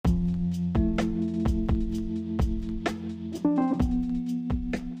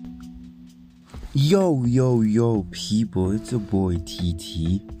Yo, people, it's your boy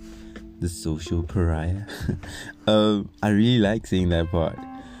T.Tea, the social pariah. I really like saying that part.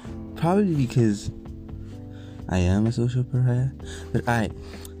 Probably because I am a social pariah. But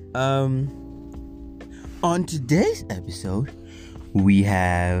on today's episode, we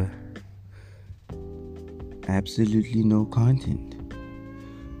have absolutely no content.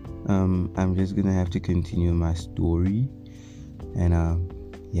 I'm just gonna have to continue my story. And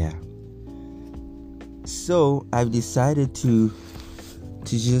yeah. So I've decided to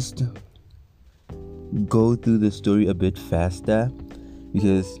just go through the story a bit faster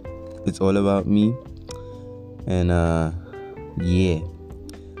because it's all about me. And yeah,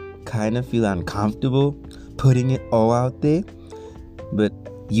 kind of feel uncomfortable putting it all out there, but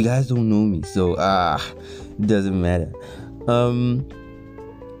you guys don't know me, so it doesn't matter.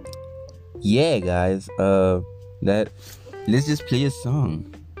 Yeah, guys, let's just play a song.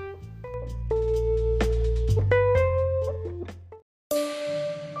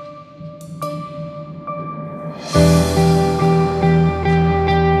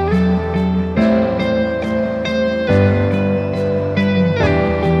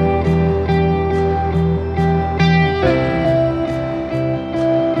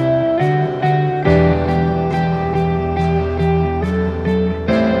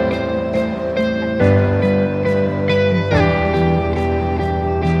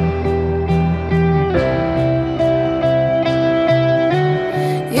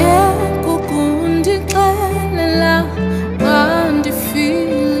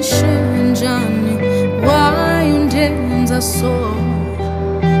 So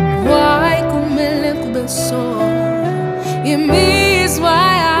why kumele kube so? It means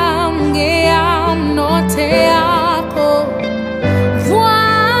why I'm gay, I'm not yakho.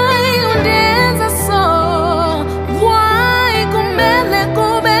 Why undenza so? Why kumele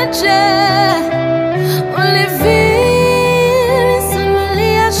kube nje? Ulivili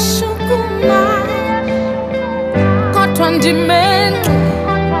simulia shukuma kodwa ndimenxe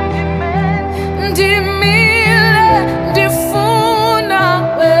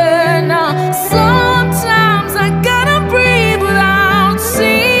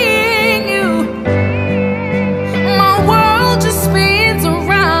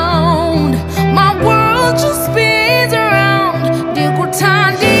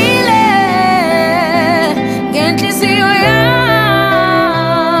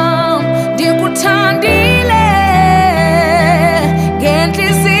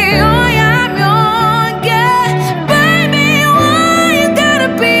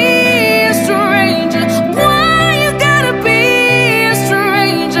Stranger, why you gotta be a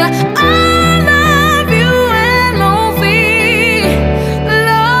stranger?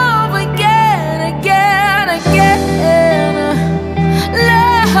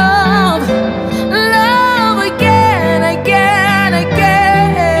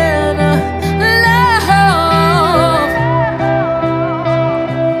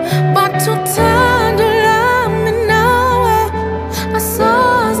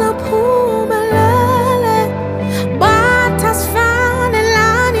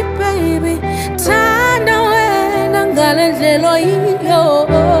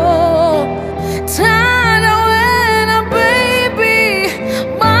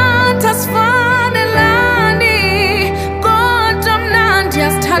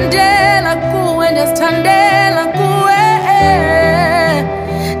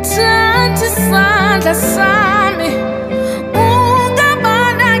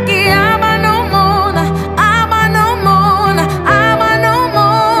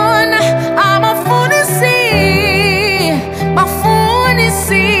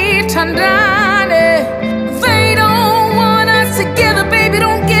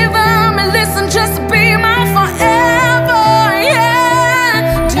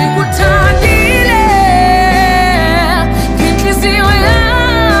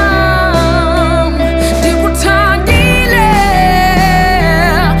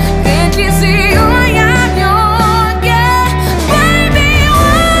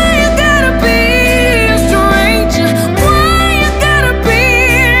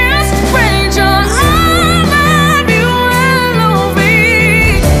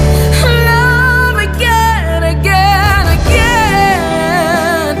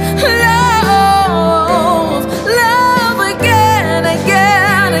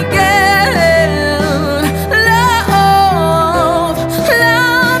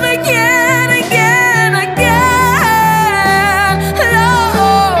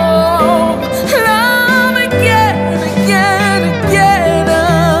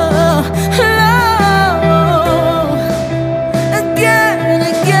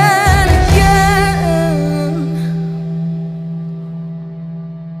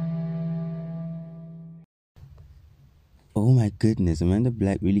 goodness, Amanda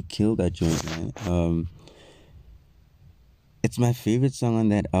Black really killed that joint, man. It's my favorite song on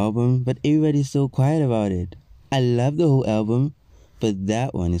that album, but everybody's so quiet about it. I love the whole album, but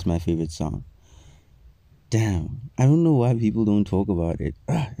that one is my favorite song. Damn, I don't know why people don't talk about it.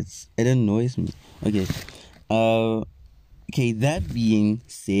 It annoys me. Okay, okay. That being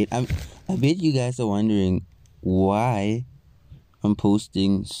said, I bet you guys are wondering why I'm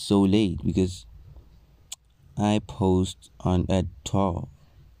posting so late, because I post at 12.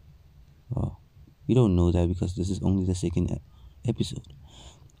 Well, you don't know that because this is only the second episode.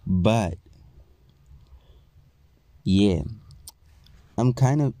 But yeah, I'm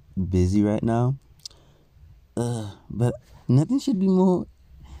kind of busy right now. But nothing should be more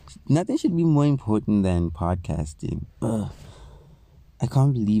important than podcasting. I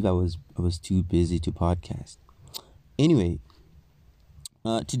can't believe I was too busy to podcast. Anyway,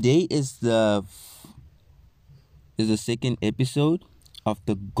 today is the second episode of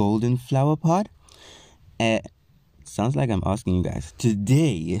the Golden Flower Pod. Sounds like I'm asking you guys.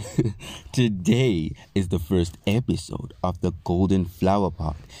 Today is the first episode of the Golden Flower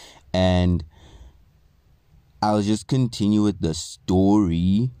Pod, and I'll just continue with the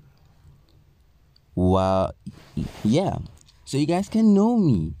story so you guys can know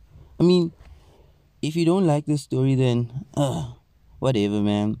me. I mean, if you don't like this story, then whatever,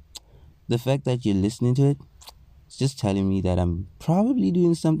 man. The fact that you're listening to it, it's just telling me that I'm probably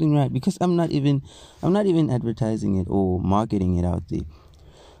doing something right, because I'm not even advertising it or marketing it out there.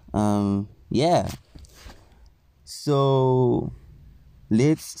 Yeah. So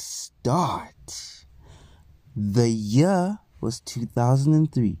let's start. The year was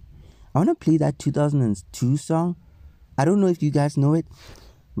 2003. I want to play that 2002 song. I don't know if you guys know it,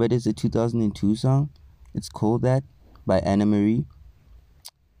 but it's a 2002 song. It's called that, by Anna Marie.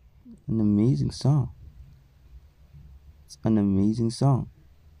 An amazing song. It's an amazing song.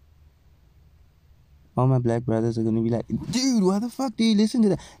 All my black brothers are going to be like, dude, why the fuck do you listen to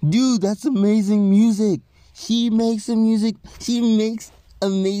that? Dude, that's amazing music. She makes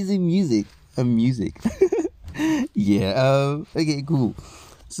amazing music. Yeah, okay, cool.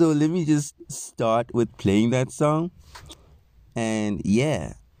 So let me just start with playing that song. And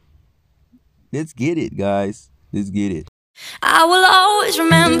yeah, let's get it, guys. Let's get it. I will always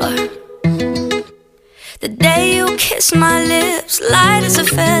remember the day you kissed my lips, light as a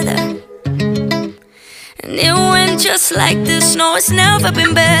feather. And it went just like this. No, it's never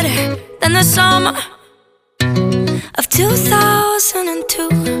been better than the summer of 2002.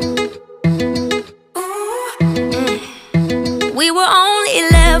 We were only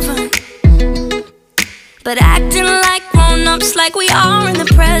 11, but acting like grown-ups, like we are in the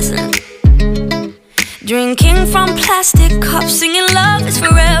present. Drinking from plastic cups, singing love is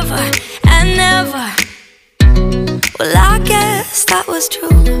forever and never. Well, I guess that was true.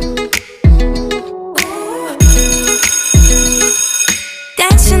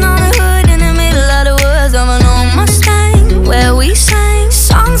 Dancing on the hood in the middle of the woods of an old Mustang, where we sang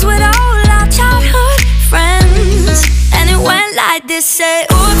songs with all our childhood friends. And it went like this, say,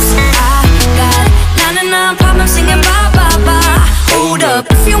 oops, I got 99 problems singing bye, bye, bye. Hold up,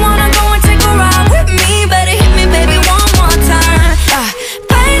 if you wanna go and take a ride with me, better hit me, baby, one more time.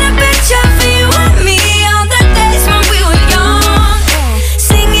 Paint a picture for you and me on the days when we were young,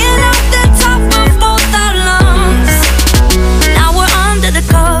 singing off the top of both our lungs. Now we're under the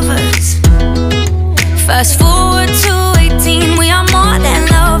covers. Fast forward to 18, we are more than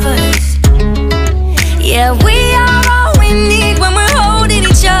lovers. Yeah, we are all we need when we're holding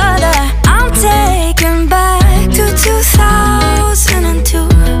each other. I'm taken back to 2002.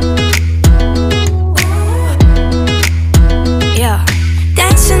 Yeah,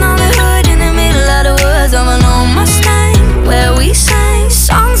 dancing on the hood in the middle of the woods of an old Mustang, where we sang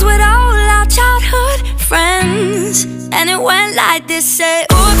songs with all our childhood friends. And it went like this, say,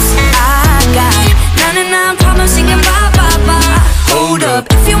 oops, I got 99 problems singing bye, bye, bye. Hold up,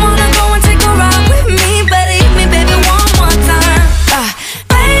 if you wanna go and take a ride with me, better hit me, baby, one more time.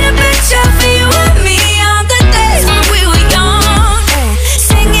 Paint a picture for you and me on the days when we were young,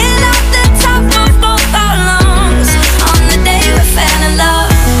 singing off the top of both our lungs on the day we fell in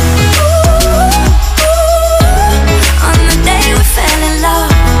love. Ooh, ooh, on the day we fell in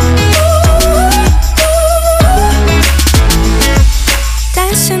love.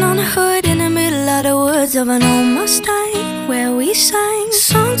 Dancing on the hood in the middle of the woods of an old Mustang, where we sang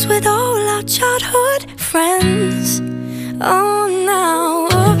songs with all our childhood friends. Oh, now,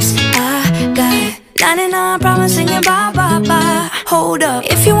 oops, I got 99 problems singing bye, bye, bye. Hold up,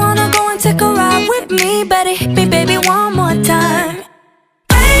 if you wanna go and take a ride with me, better hit me, baby, one more time.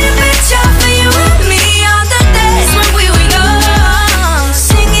 Paint a picture for you and me on the days when we were young,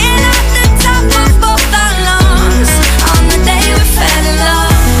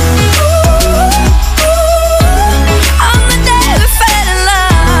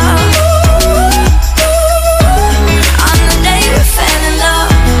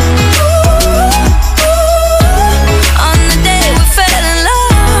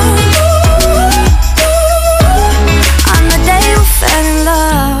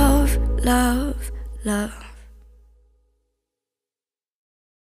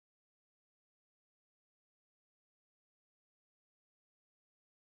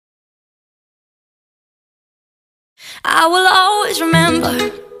 I will always remember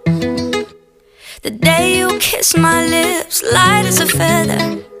the day you kissed my lips, light as a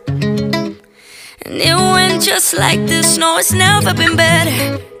feather. And it went just like this. No, it's never been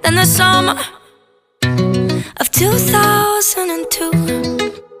better than the summer of 2002.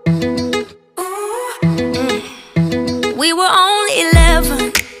 We were only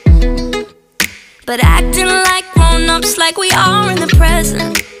 11, but acting like grown-ups, like we are in the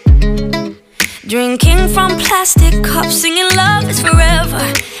present. Drinking from plastic cups, singing love is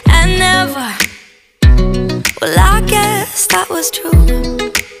forever and never. Well, I guess that was true.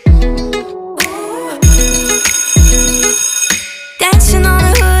 Dancing on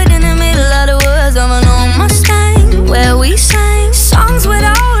the hood in the middle of the woods of an old Mustang, where we sang songs with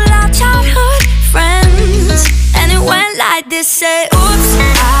all our childhood friends. And it went like this, say, oops,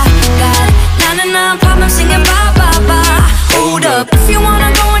 I got 99 problems singing bye, bye, bye. Hold up, if you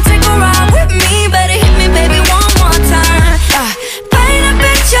wanna go and take a ride with me, better hit me, baby, one more time. Paint a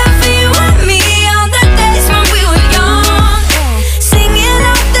picture for you and me on the days when we were young, singing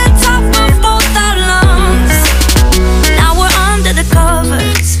at the top of both our lungs. Now we're under the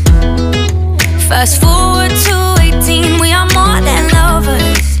covers. Fast forward to 18, we are more than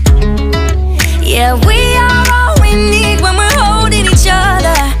lovers. Yeah, we are all we need when we're holding each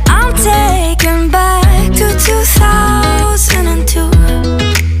other. I'm taken back to 2002.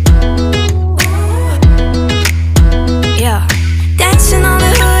 Yeah, dancing on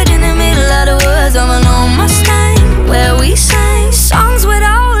the hood in the middle of the woods of an old Mustang, where we sang songs with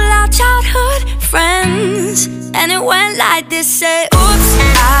all our childhood friends. And it went like this, say, oops,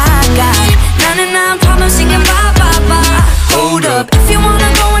 I got 99 problems singing bye, bye, bye. Hold up, if you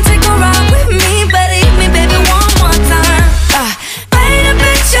wanna go and take a ride with me, better hit me, baby, one more time. Paint a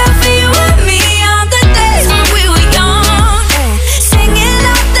picture for you and me on the days when we were young, singing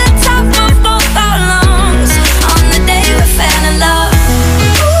at the top of both our lungs on the day we fell in love.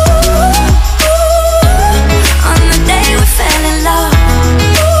 On the day we fell in love.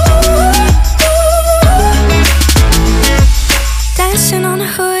 Dancing on the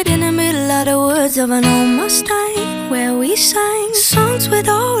hood in the middle of the woods of an old Mustang, where we sang songs with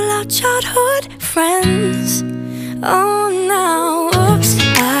all our childhood friends. Oh, now, oops,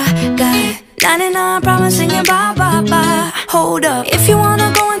 I got 99 problems singing bye, bye, bye. Hold up, if you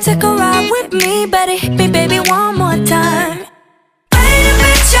wanna go and take a ride with me, better hit me, baby, one more time. Paint a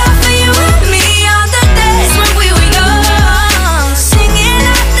picture for you and me on the days when we were young, singing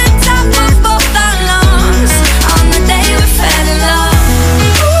at the top of both our lungs on the day we fell in love.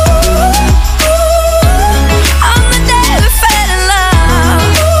 On the day we fell in love.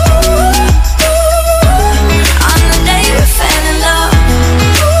 On the day we fell in love.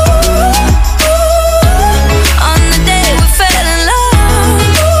 On the day we fell in love.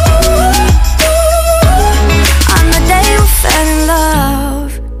 On the day we fell in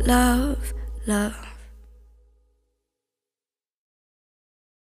love. Love, love.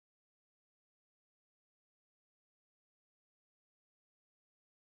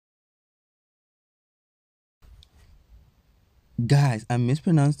 Guys, I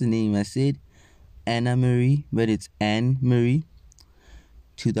mispronounced the name. I said Anna Marie, but it's Anne Marie.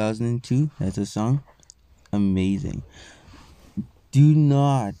 2002. That's a song. Amazing. Do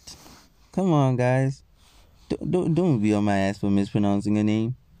not. Come on, guys. Don't be on my ass for mispronouncing a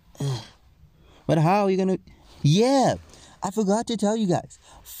name. But how are you gonna? Yeah, I forgot to tell you guys.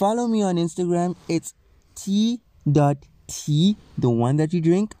 Follow me on Instagram. It's T.Tea, the one that you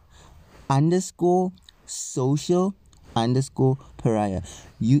drink, _social_pariah.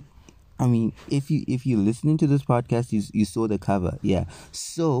 If you're listening to this podcast, you saw the cover. Yeah.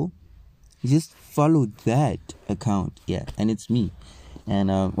 So just follow that account. Yeah, and it's me. And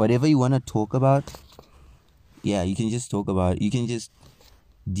whatever you wanna talk about, yeah, you can just talk about it. You can just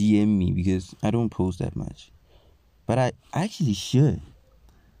DM me because I don't post that much. But I actually should.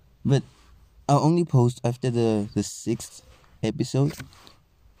 But I'll only post after the 6th episode,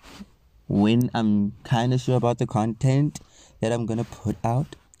 when I'm kind of sure about the content that I'm gonna put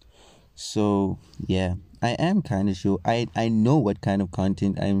out. So yeah, I am kind of sure. I know what kind of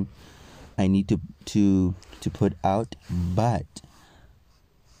content I need to put out, but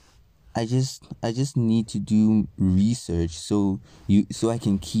I just need to do research so I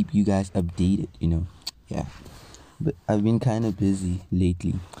can keep you guys updated, Yeah. But I've been kind of busy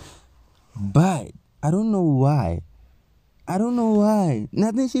lately. But I don't know why.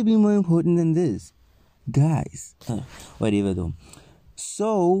 Nothing should be more important than this. Guys. Whatever though.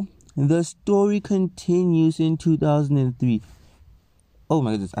 So the story continues in 2003. Oh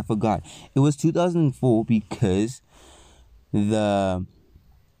my goodness, I forgot. It was 2004 because the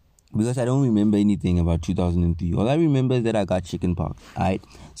because I don't remember anything about 2003. All I remember is that I got chicken pox. Alright,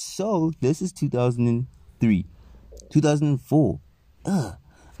 so this is 2003, 2004.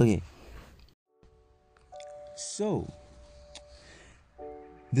 Okay. So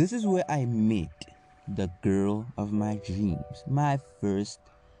this is where I met the girl of my dreams, my first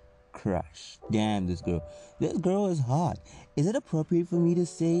crush. Damn, this girl is hot. Is it appropriate for me to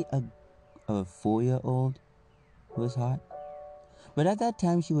say a 4-year-old was hot? But at that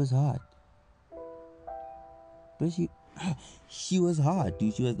time she was hot. But she was hot,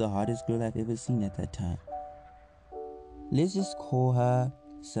 dude. She was the hottest girl I've ever seen at that time. Let's just call her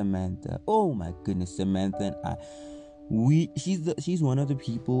Samantha. Oh my goodness, Samantha and she's one of the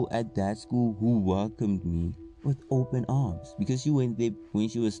people at that school who welcomed me with open arms, because she went there when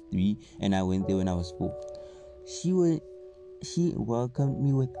she was 3 and I went there when I was 4. She welcomed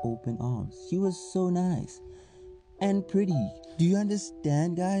me with open arms. She was so nice and pretty. Do you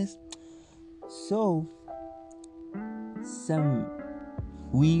understand, guys? So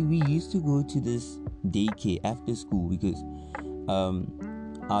we used to go to this daycare after school, because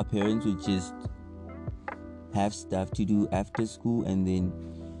our parents would just have stuff to do after school, and then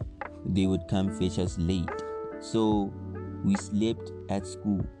they would come fetch us late. So we slept at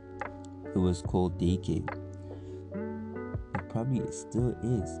school. It was called daycare. It probably still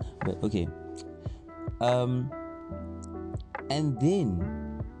is, but okay. And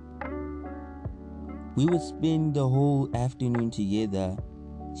then we would spend the whole afternoon together,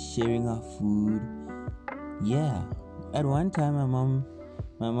 sharing our food. Yeah. At one time, my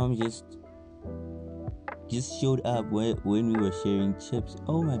mom just showed up when we were sharing chips.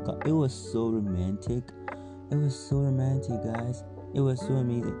 Oh my god, it was so romantic. It was so romantic, guys. It was so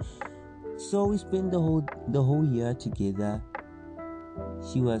amazing. So we spent the whole year together.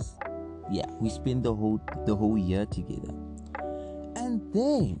 We spent the whole year together.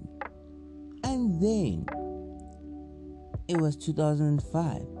 And then it was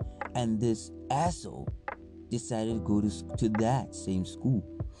 2005, and this asshole decided to go to that same school.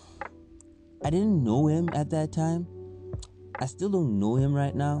 I didn't know him at that time. I still don't know him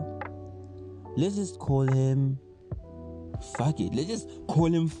right now. Let's just call him, fuck it, let's just call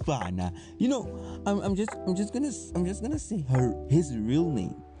him Fana. You know, I'm just gonna say his real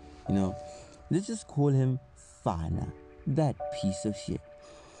name. You know, let's just call him Fana. That piece of shit.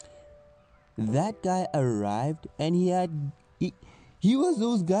 That guy arrived, and he was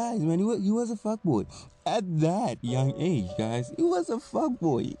those guys, man. He was a fuckboy at that young age, guys. He was a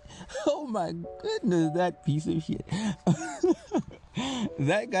fuckboy. Oh my goodness, that piece of shit.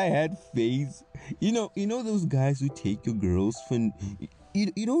 That guy had face. You know those guys who take your girls for.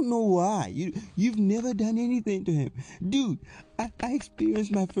 You don't know why. You've never done anything to him, dude. I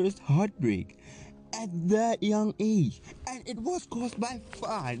experienced my first heartbreak at that young age, and it was caused by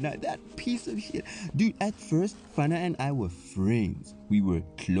Fana, that piece of shit. Dude, at first Fana and I were friends. We were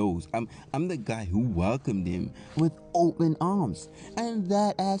close. I'm the guy who welcomed him with open arms, and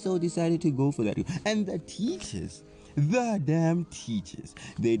that asshole decided to go for that. And the damn teachers,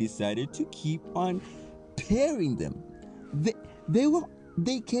 they decided to keep on pairing them.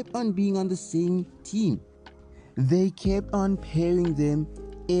 They kept on being on the same team. They kept on pairing them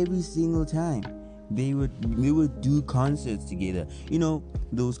every single time. They would do concerts together. You know,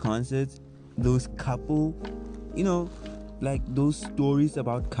 those concerts, those couple, you know, like those stories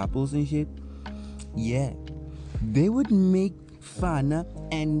about couples and shit. Yeah. They would make Fana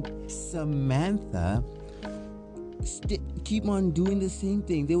and Samantha keep on doing the same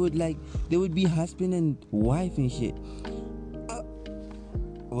thing. They would be husband and wife and shit.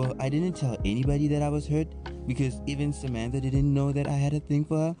 Well, I didn't tell anybody that I was hurt, because even Samantha didn't know that I had a thing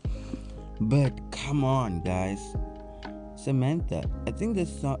for her. But come on, guys. Samantha, I think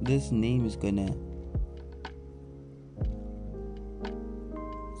this name is gonna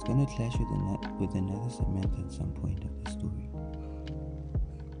clash with another Samantha at some point of the story.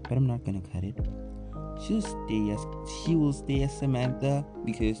 But I'm not gonna cut it. She will stay as Samantha,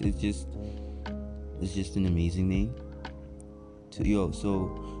 because it's just an amazing name. So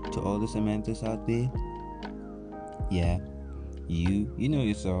to all the Samanthas out there, yeah, you know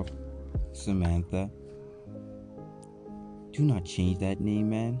yourself, Samantha. Do not change that name,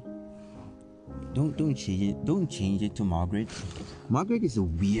 man. Don't change it. Don't change it to Margaret. Margaret is a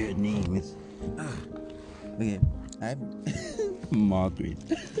weird name. It's okay. Margaret.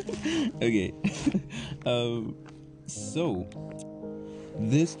 Okay. So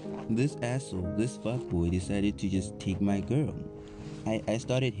this asshole, this fuckboy, decided to just take my girl. I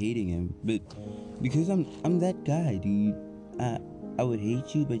started hating him, but because I'm that guy, dude. I would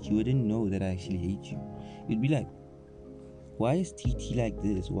hate you, but you wouldn't know that I actually hate you. You'd be like, why is T.Tea like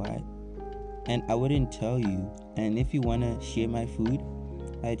this? Why? And I wouldn't tell you. And if you wanna share my food,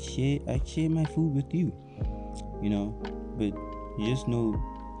 I'd share my food with you. But you just know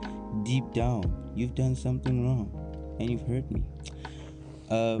deep down you've done something wrong and you've hurt me.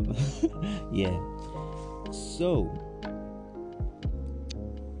 Yeah. So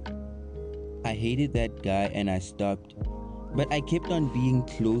I hated that guy and I stopped, but I kept on being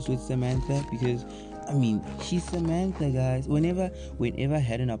close with Samantha because she's Samantha, guys. Whenever I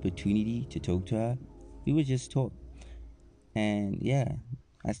had an opportunity to talk to her, we would just talk. And yeah,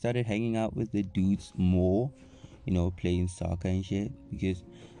 I started hanging out with the dudes more, playing soccer and shit, because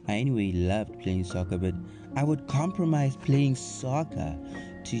I anyway loved playing soccer, but I would compromise playing soccer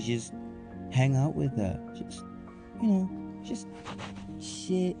to just hang out with her. Just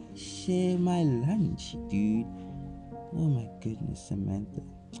share my lunch, dude. Oh my goodness, Samantha.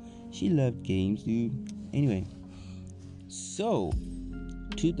 She loved games, dude. Anyway, so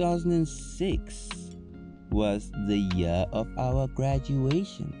 2006 was the year of our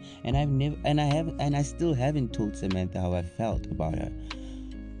graduation, and I still haven't told Samantha how I felt about her.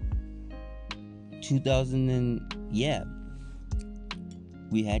 2000 yeah,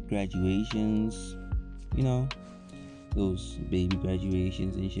 we had graduations, those baby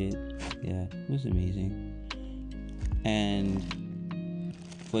graduations and shit. Yeah, it was amazing. And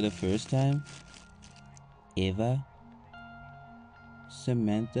for the first time ever,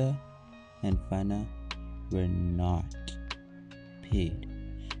 Samantha and Fana were not paid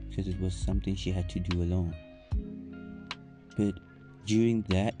because it was something she had to do alone. But during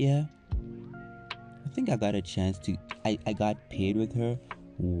that year, I think I got a chance to I got paid with her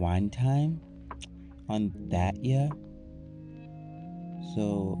one time on that year.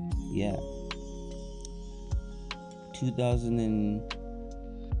 So yeah, 2000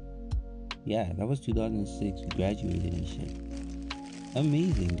 that was 2006. We graduated and shit.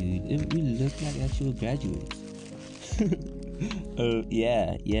 Amazing, dude. We look like actual graduates.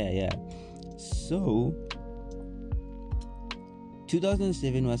 Yeah. So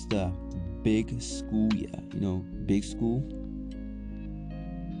 2007 was the big school year. Big school.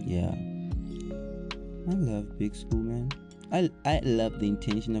 Yeah, I love big school, man. I love the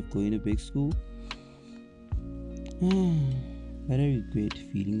intention of going to big school. But I regret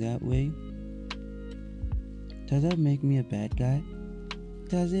feeling that way. Does that make me a bad guy?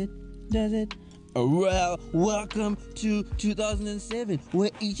 Does it? Well, welcome to 2007,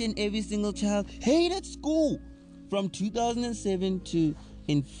 where each and every single child hated school. From 2007 to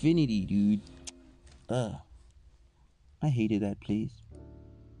infinity, dude. I hated that place.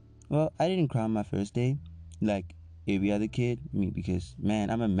 Well, I didn't cry on my first day like every other kid. Because man,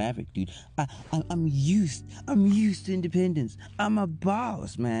 I'm a maverick, dude. I'm used to independence. I'm a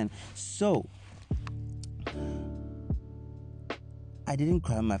boss, man. So I didn't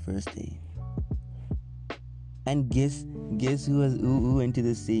cry on my first day. And guess who went to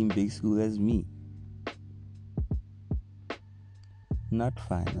the same big school as me? Not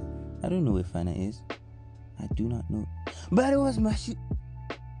Fana. I don't know where Fana is. I do not know. But it was my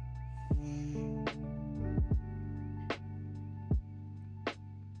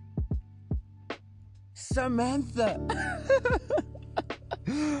Samantha.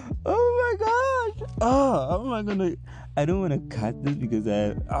 Oh my gosh. How am I gonna? I don't want to cut this because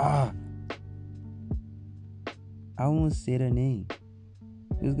I almost said her name.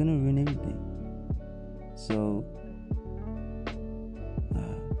 It was gonna ruin everything. So,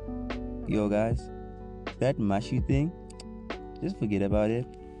 yo guys, that Mashu thing, just forget about it,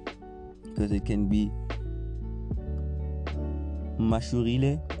 because it can be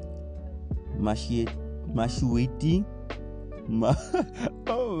Mashurile, Mashueti,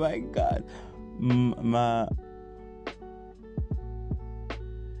 oh my god,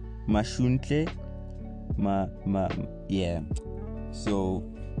 Mashuntle, yeah. So,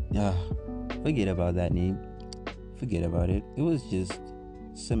 forget about that name. Forget about it. It was just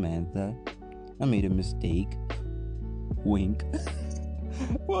Samantha. I made a mistake. Wink.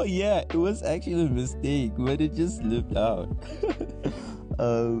 Well, yeah, it was actually a mistake, but it just slipped out.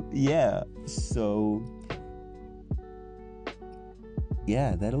 Yeah. So,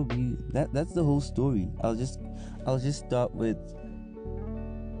 yeah, that'll be that. That's the whole story. I'll just start with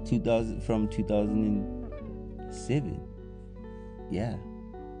 2007. Yeah,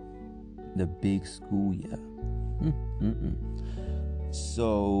 the big school year.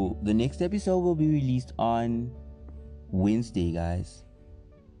 So the next episode will be released on Wednesday, guys.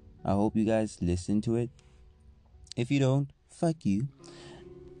 I hope you guys listen to it. If you don't, fuck you.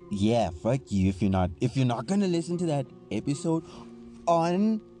 Yeah, fuck you. If you're not gonna listen to that episode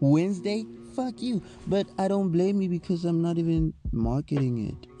on Wednesday, fuck you. But I don't blame you because I'm not even marketing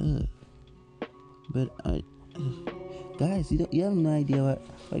it. But guys, you have no idea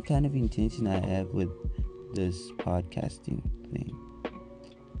what kind of intention I have with this podcasting thing.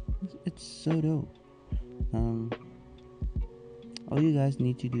 It's so dope. All you guys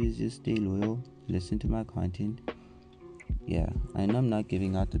need to do is just stay loyal, listen to my content. Yeah, I know I'm not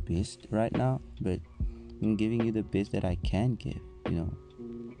giving out the best right now, but I'm giving you the best that I can give,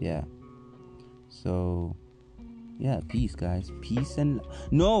 Yeah. So, yeah, peace, guys. Peace and...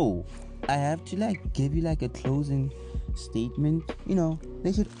 No! I have to, give you, a closing statement.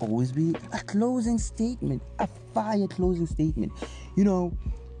 There should always be a closing statement. A fire closing statement.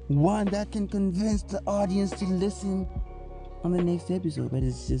 One that can convince the audience to listen on the next episode, but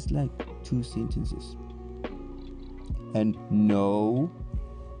it's just 2 sentences. And no,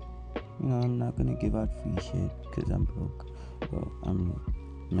 I'm not gonna give out free shit because I'm broke. Well, I'm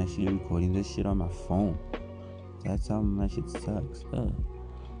actually recording this shit on my phone. That's how much it sucks.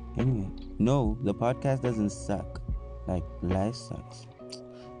 Anyway, no, the podcast doesn't suck. Life sucks.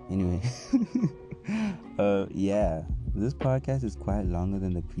 Anyway, yeah, this podcast is quite longer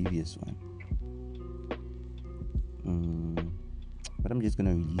than the previous one. But I'm just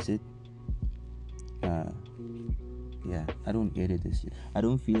gonna release it. Yeah, I don't edit this shit. I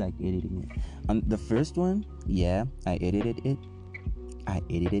don't feel like editing it. On the first one, yeah, I edited it.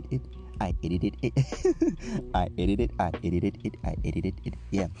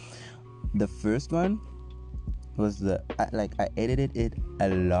 Yeah, the first one was I edited it a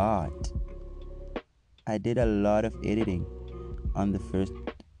lot. I did a lot of editing on the first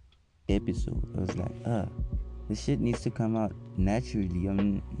episode. I was this shit needs to come out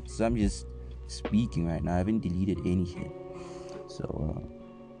naturally. So I'm just speaking right now. I haven't deleted any shit. So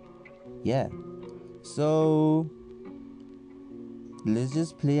yeah. So let's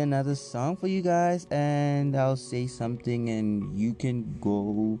just play another song for you guys, and I'll say something, and you can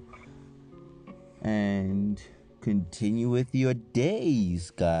go and continue with your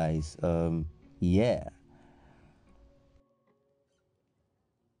days, guys. Yeah.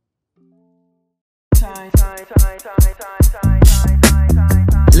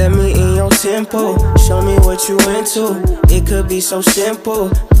 Let me in your tempo, show me what you into. It could be so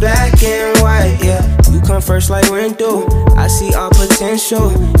simple, black and white, yeah. You come first like window, I see all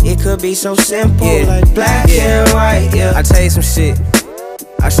potential. It could be so simple, like black and white, yeah. I tell you some shit,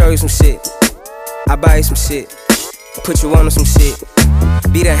 I show you some shit, I buy you some shit, put you on some shit.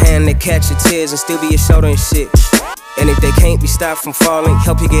 Be the hand that catch your tears and still be your shoulder and shit. And if they can't be stopped from falling,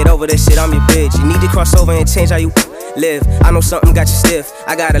 help you get over that shit, I'm your bitch. You need to cross over and change how you live. I know something got you stiff,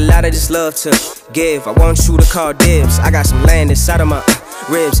 I got a lot of this love to give. I want you to call dibs, I got some land inside of my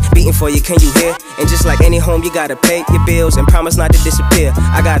ribs beating for you, can you hear? And just like any home, you gotta pay your bills and promise not to disappear.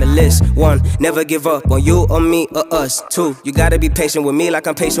 I got a list, 1, never give up on you or me or us. 2, you gotta be patient with me like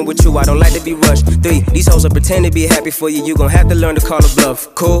I'm patient with you, I don't like to be rushed. 3, these hoes will pretend to be happy for you, you gon' have to learn to call a bluff.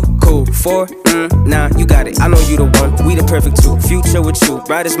 Cool, 4, nah, you got it, I know you the one, we the perfect two. Future with you,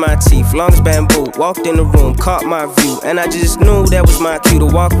 bright as my teeth, long as bamboo. Walked in the room, caught my view, and I just knew that was my cue to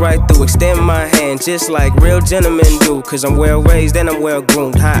walk right through. Extend my hand just like real gentlemen do, cause I'm well raised and I'm well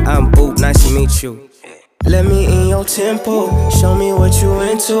groomed. Hi, I'm Boop, nice to meet you. Let me in your tempo, show me what you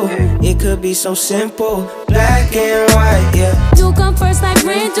into. It could be so simple, black and white, yeah. You come first like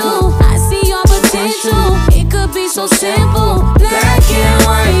rain do, I see your potential. It could be so simple, black and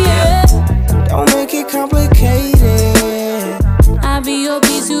white, yeah. Don't make it complicated. I be your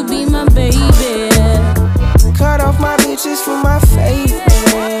bitch, you be my baby. Cut off my bitches for my favorite.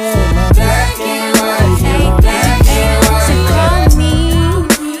 Black and white, yeah. Black and white, so call me,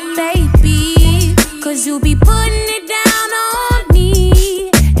 baby, cause you be putting it down on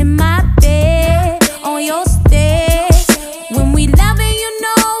me. In my bed, on your stairs. When we loving, you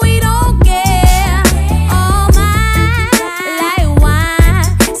know we don't care. Oh my, like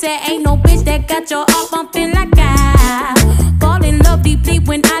wine. Say ain't no bitch that got your heart bumping like I. Fall in love deeply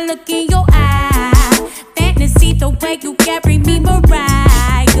when I look in your eye. Fantasy the way you carry me,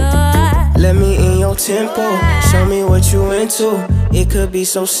 Mariah. Let me in your tempo, show me what you into. It could be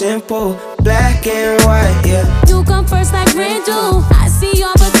so simple, black and white, yeah. You come first like rain do, I see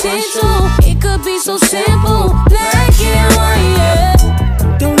your potential. It could be so simple, black and white, yeah.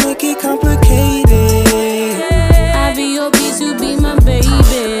 Don't make it complicated. I be your bitch, you be my baby.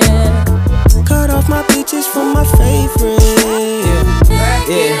 Cut off my bitches for my favorite.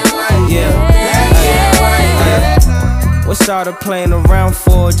 Yeah. What's all the playing around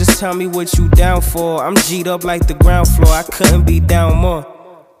for? Just tell me what you down for. I'm G'd up like the ground floor, I couldn't be down more.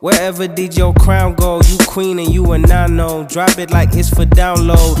 Wherever did your crown go? You queen and you a nano. Drop it like it's for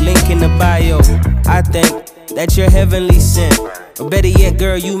download. Link in the bio. I think that you're heavenly sent. Or better yet,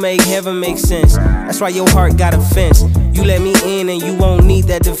 girl, you make heaven make sense. That's why your heart got a fence. You let me in and you won't need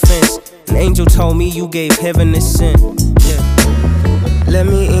that defense. An angel told me you gave heaven a scent. Yeah. Let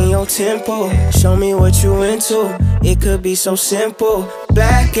me in your tempo. Show me what you into. It could be so simple.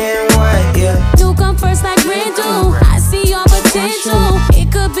 Black and white, yeah. You come first like rain do. I see your potential.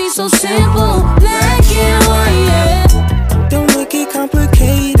 It could be so simple. Black and white, yeah. Don't make it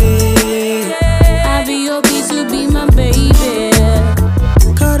complicated. I be your piece, you be my baby.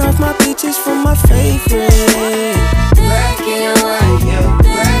 Cut off my peaches from my favorite. Black and white, yeah.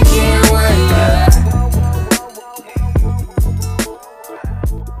 Black and white, yeah.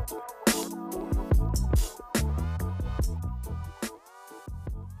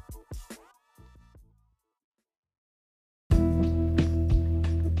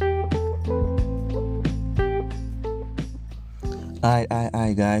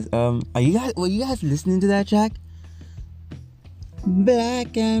 Alright, guys. Were you guys listening to that track?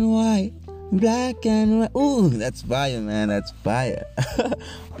 Black and white. Ooh, that's fire, man. That's fire.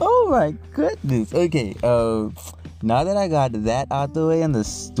 Oh my goodness. Okay. Now that I got that out the way, and the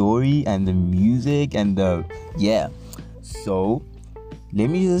story and the music and so let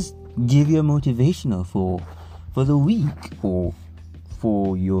me just give you a motivational for the week or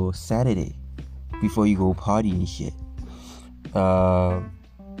for your Saturday before you go party and shit.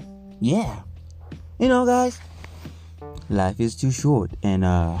 You know, guys, life is too short, and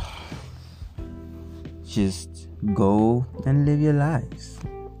just go and live your lives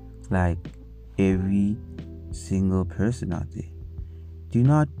like every single person out there. Do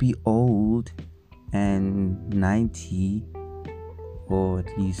not be old and 90 or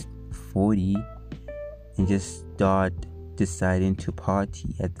at least 40 and just start deciding to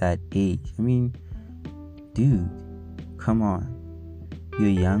party at that age. I mean, dude, come on. You're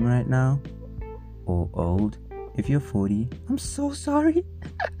young right now or old. If you're 40, I'm so sorry.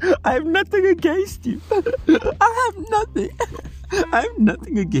 I have nothing against you. I have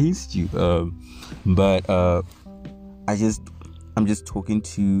nothing against you. But I'm just talking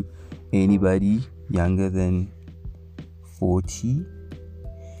to anybody younger than 40.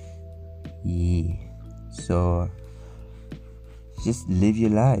 Yeah. So just live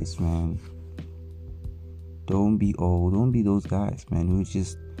your lives, man. Don't be old. Don't be those guys, man, who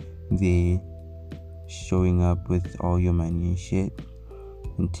just there showing up with all your money and shit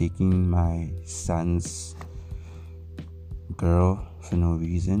and taking my son's girl for no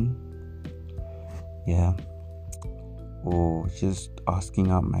reason. Yeah. Or just asking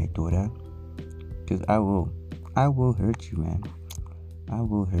out my daughter. Because I will hurt you, man. I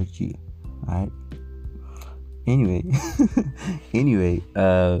will hurt you. Alright? Anyway,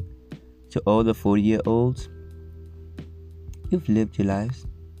 to all the 40-year-olds, you've lived your lives.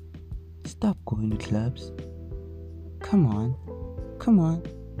 Stop going to clubs. Come on.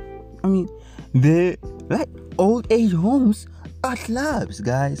 I mean, they're like old age homes are clubs,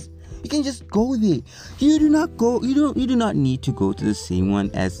 guys. You can just go there. You do not need to go to the same one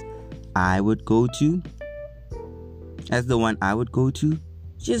as I would go to. As the one I would go to.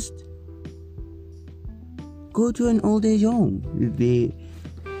 Just go to an old age home.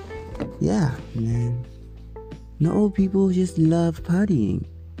 Yeah, man. The old people just love partying.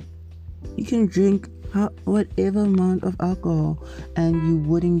 You can drink whatever amount of alcohol and you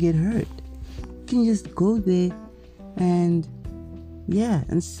wouldn't get hurt. You can just go there and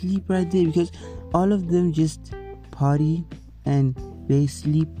sleep right there, because all of them just party and they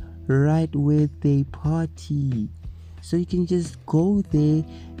sleep right where they party. So you can just go there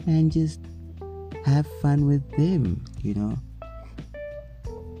and just have fun with them, you know.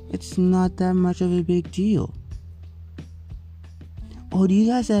 It's not that much of a big deal. Oh, do you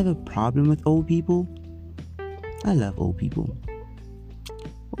guys have a problem with old people? I love old people.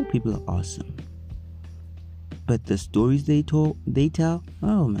 Old people are awesome. But the stories they tell,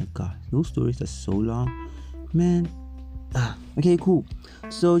 oh my god, those stories are so long, man. Okay, cool.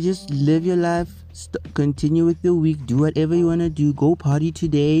 So just live your life, continue with the week, do whatever you want to do. Go party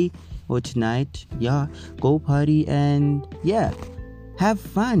today or tonight. Yeah, go party and have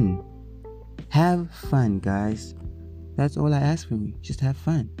fun. Have fun, guys. That's all I ask from you. Just have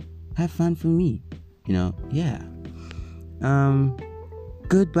fun. Have fun for me. You know, yeah.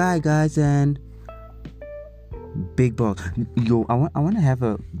 Goodbye, guys, and big ball. Yo, I want to have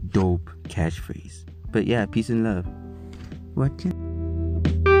a dope catchphrase. But yeah, peace and love. What can...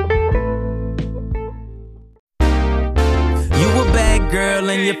 You a bad girl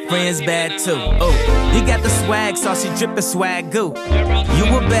and your friends bad too. Oh, you got the swag, so she drippin' swag goo. You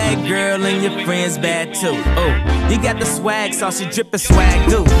a bad girl and your friends bad too. Oh, you got the swag, so she drippin' swag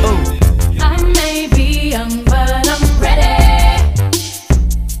goo. Oh, I may be young, but I'm ready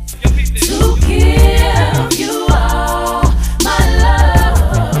to give you all my love.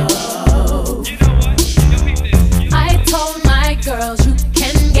 I told my girls you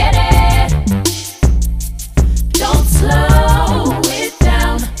can get it. Don't slow it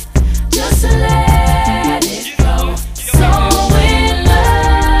down, just let it go. So in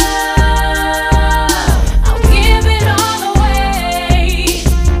love, I'll give it all away.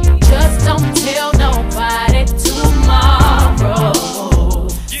 Just don't tell nobody tomorrow.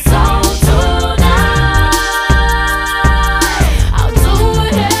 So tonight, I'll do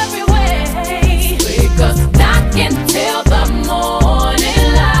it every way, because I can tell the morning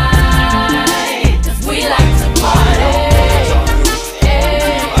light, 'cause we like to party.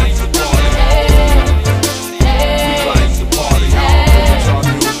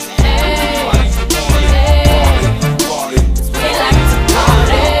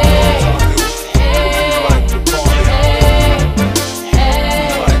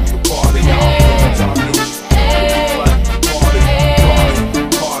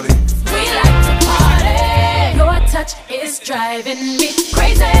 Your touch is driving me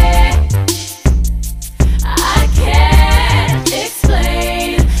crazy. I can't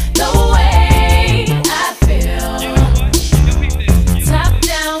explain the way I feel. Top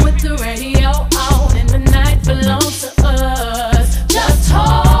down with the radio on, and the night belongs to us. Just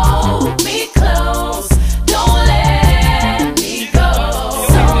hold me close, don't let me go.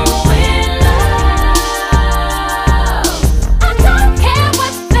 So in love, I don't care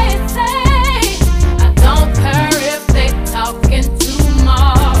what they say. I don't care if they talking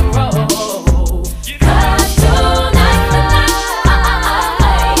tomorrow. 'Cause tonight's the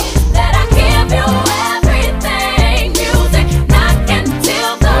night that I give you everything. Music knocking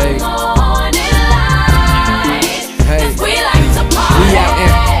till the morning light. 'Cause we like to We out in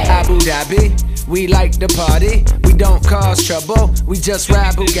party. Abu Dhabi, we like to party. We don't cause trouble, we just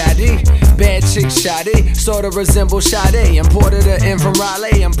ride Bugatti. Bad chick shoddy, sorta resemble Sade. Imported her in from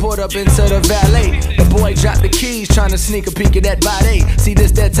Raleigh and put up into the valet. The boy dropped the keys, tryna sneak a peek at that body. See,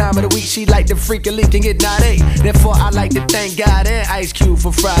 this that time of the week, she like to freak a leak and get naughty. Therefore, I like to thank God and Ice Cube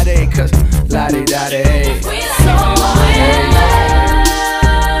for Friday, 'cause la-di-da-di. We like so in love,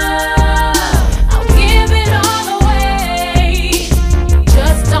 I'll give it all away.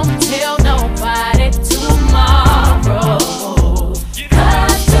 Just don't tell nobody tomorrow.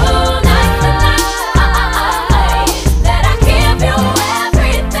 'Cause tonight's the night that I give you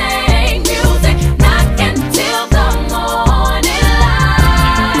everything. Music knocking till the morning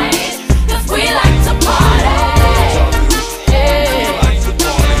light. 'Cause we like to party.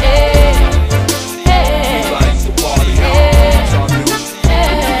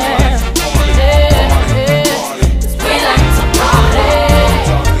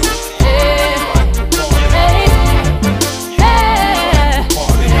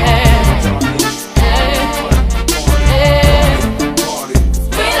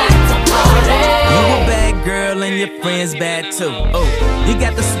 friends bad too. Oh, you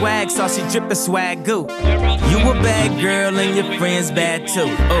got the swag, so she drippin' swag goo. You a bad girl and your friends bad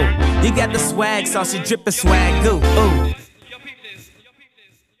too. Oh, you got the swag, so she drippin' swag goo. Oh.